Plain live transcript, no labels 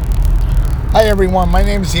Hi everyone, my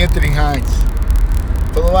name is Anthony Hines.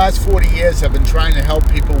 For the last 40 years I've been trying to help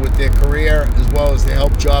people with their career as well as to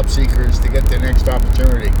help job seekers to get their next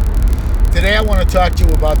opportunity. Today I want to talk to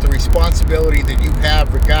you about the responsibility that you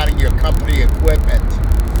have regarding your company equipment.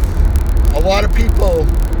 A lot of people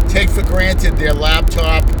take for granted their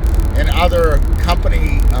laptop and other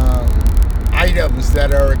company items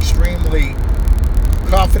that are extremely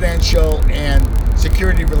confidential and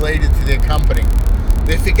security related to their company.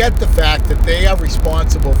 They forget the fact that they are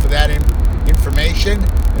responsible for that information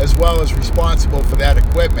as well as responsible for that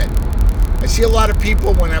equipment. I see a lot of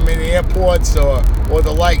people when I'm in airports or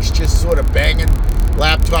the likes just sort of banging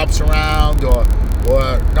laptops around or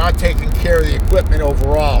not taking care of the equipment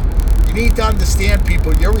overall. You need to understand,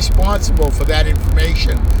 people, you're responsible for that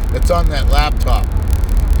information that's on that laptop.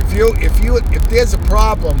 If there's a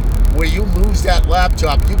problem where you lose that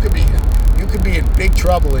laptop, you could be in big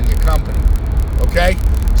trouble in your company. Okay?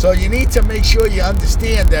 So you need to make sure you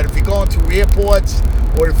understand that if you're going through airports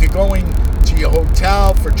or if you're going to your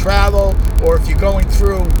hotel for travel or if you're going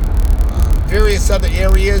through various other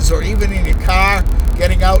areas or even in your car,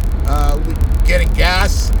 getting out, getting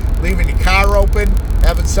gas, leaving your car open,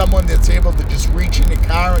 having someone that's able to just reach in your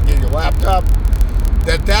car and get your laptop,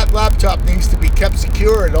 that laptop needs to be kept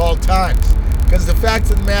secure at all times. Because the fact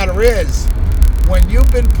of the matter is, when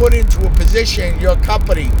you've been put into a position in your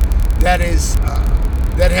company that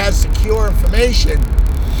has secure information,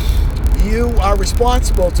 you are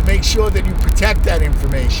responsible to make sure that you protect that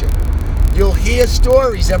information. You'll hear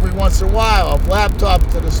stories every once in a while of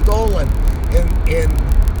laptops that are stolen in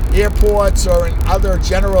airports or in other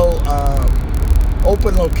general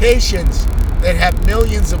open locations that have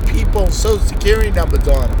millions of people's social security numbers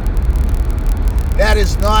on them. That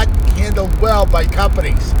is not handled well by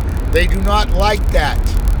companies. They do not like that.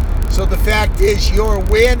 So the fact is, your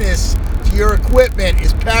awareness to your equipment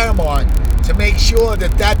is paramount to make sure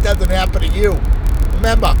that doesn't happen to you.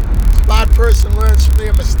 Remember, smart person learns from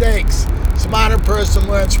their mistakes. Smarter person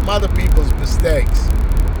learns from other people's mistakes.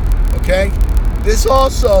 Okay? This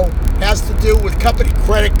also has to do with company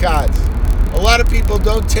credit cards. A lot of people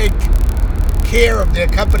don't take care of their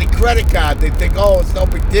company credit card. They think, oh, it's no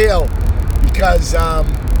big deal because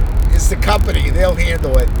it's the company. They'll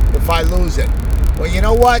handle it if I lose it. Well, you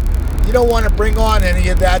know what? You don't want to bring on any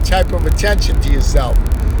of that type of attention to yourself.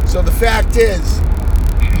 So the fact is,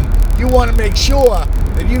 you want to make sure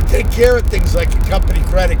that you take care of things like your company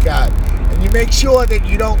credit card. And you make sure that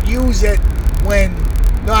you don't use it when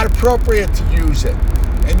not appropriate to use it.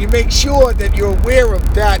 And you make sure that you're aware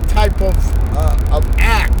of that type of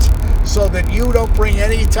act so that you don't bring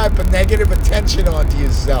any type of negative attention onto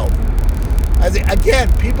yourself.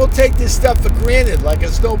 Again, people take this stuff for granted like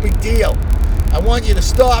it's no big deal. I want you to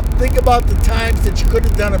stop, think about the times that you could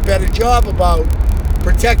have done a better job about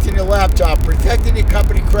protecting your laptop, protecting your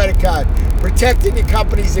company credit card, protecting your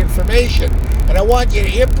company's information. And I want you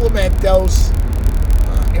to implement those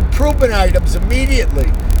improvement items immediately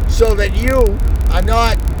so that you are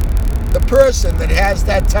not the person that has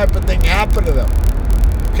that type of thing happen to them.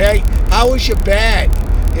 Okay? How is your bag?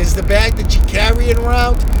 Is the bag that you carry it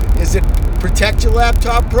around, is it protect your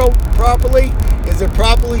laptop properly? Is it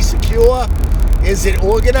properly secure? Is it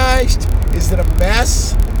organized? Is it a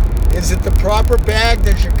mess? Is it the proper bag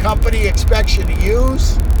that your company expects you to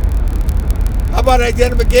use? How about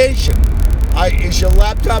identification? Is your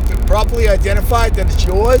laptop properly identified that it's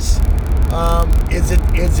yours?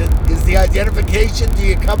 Is the identification to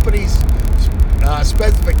your company's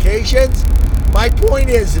specifications? My point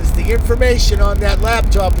is the information on that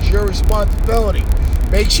laptop is your responsibility.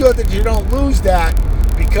 Make sure that you don't lose that,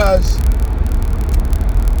 because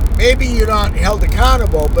maybe you're not held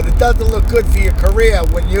accountable, but it doesn't look good for your career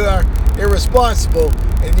when you are irresponsible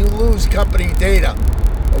and you lose company data.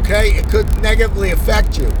 Okay? It could negatively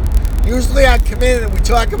affect you. Usually I come in and we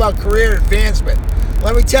talk about career advancement.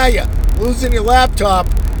 Let me tell you, losing your laptop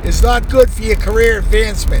is not good for your career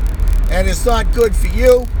advancement. And it's not good for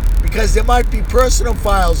you because there might be personal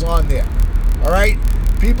files on there. Alright?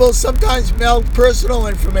 People sometimes meld personal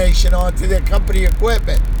information onto their company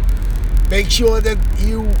equipment. Make sure that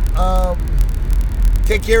you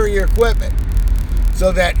take care of your equipment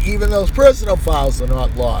so that even those personal files are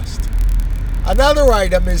not lost. Another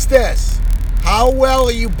item is this. How well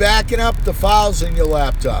are you backing up the files in your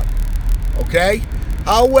laptop? Okay?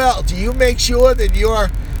 How well do you make sure that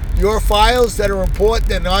your files that are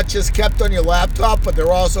important are not just kept on your laptop, but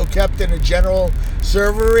they're also kept in a general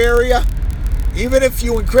server area? Even if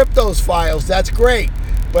you encrypt those files, that's great.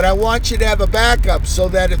 But I want you to have a backup so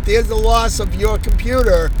that if there's a loss of your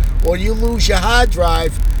computer or you lose your hard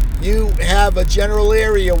drive, you have a general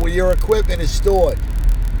area where your equipment is stored.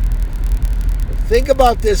 Think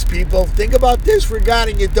about this, people. Think about this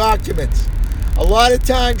regarding your documents. A lot of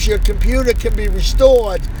times your computer can be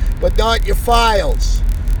restored, but not your files.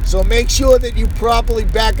 So make sure that you properly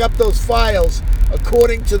back up those files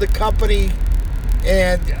according to the company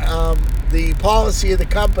and the policy of the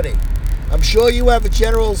company. I'm sure you have a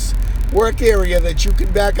general work area that you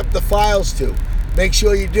can back up the files to. Make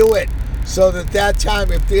sure you do it so that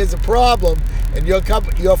time, if there's a problem and your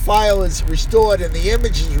file is restored and the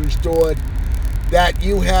image is restored, that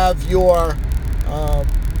you have your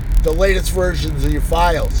the latest versions of your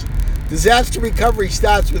files. Disaster recovery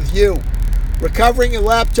starts with you. Recovering your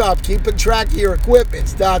laptop, keeping track of your equipment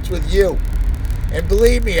starts with you. And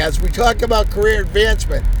believe me, as we talk about career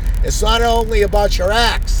advancement, it's not only about your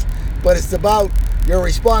acts, but it's about your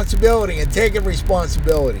responsibility and taking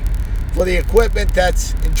responsibility for the equipment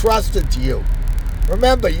that's entrusted to you.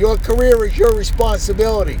 Remember, your career is your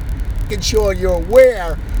responsibility. Making sure you're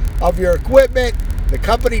aware of your equipment, the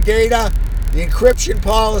company data, the encryption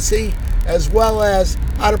policy, as well as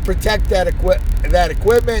how to protect that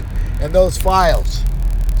equipment and those files.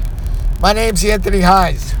 My name's Anthony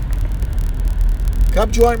Hines.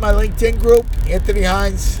 Come join my LinkedIn group, Anthony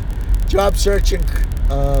Hines, Job Search and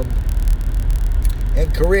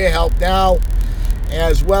Career Help Now,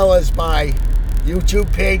 as well as my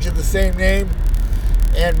YouTube page of the same name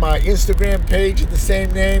and my Instagram page of the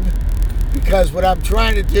same name, because what I'm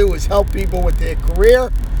trying to do is help people with their career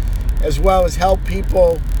as well as help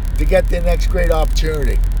people to get their next great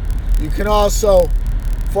opportunity. You can also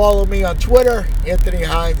follow me on Twitter, Anthony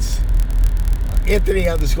Hines,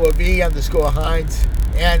 Anthony_V_Hines,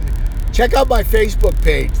 and check out my Facebook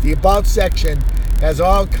page. The About section has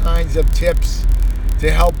all kinds of tips to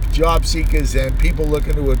help job seekers and people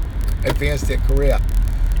looking to advance their career.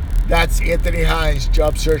 That's Anthony Hines,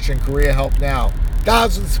 Job Search and Career Help Now.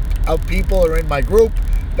 Thousands of people are in my group.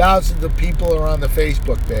 Thousands of people are on the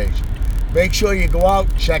Facebook page. Make sure you go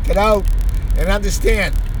out, check it out, and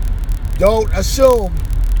understand, don't assume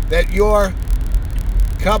that your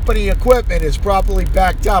company equipment is properly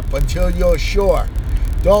backed up until you're sure.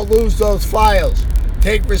 Don't lose those files.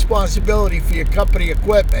 Take responsibility for your company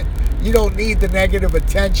equipment. You don't need the negative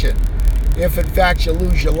attention if in fact you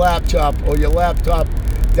lose your laptop or your laptop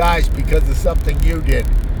dies because of something you did.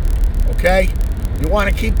 Okay? You want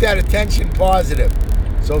to keep that attention positive.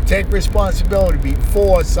 So take responsibility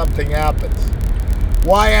before something happens.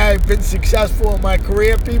 Why I've been successful in my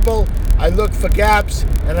career, people? I look for gaps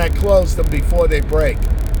and I close them before they break.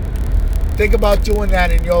 Think about doing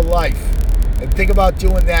that in your life, and think about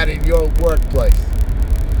doing that in your workplace.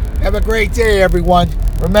 Have a great day, everyone.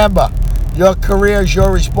 Remember, your career is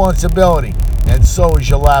your responsibility, and so is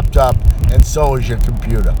your laptop, and so is your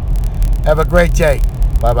computer. Have a great day.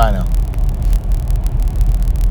 Bye-bye now.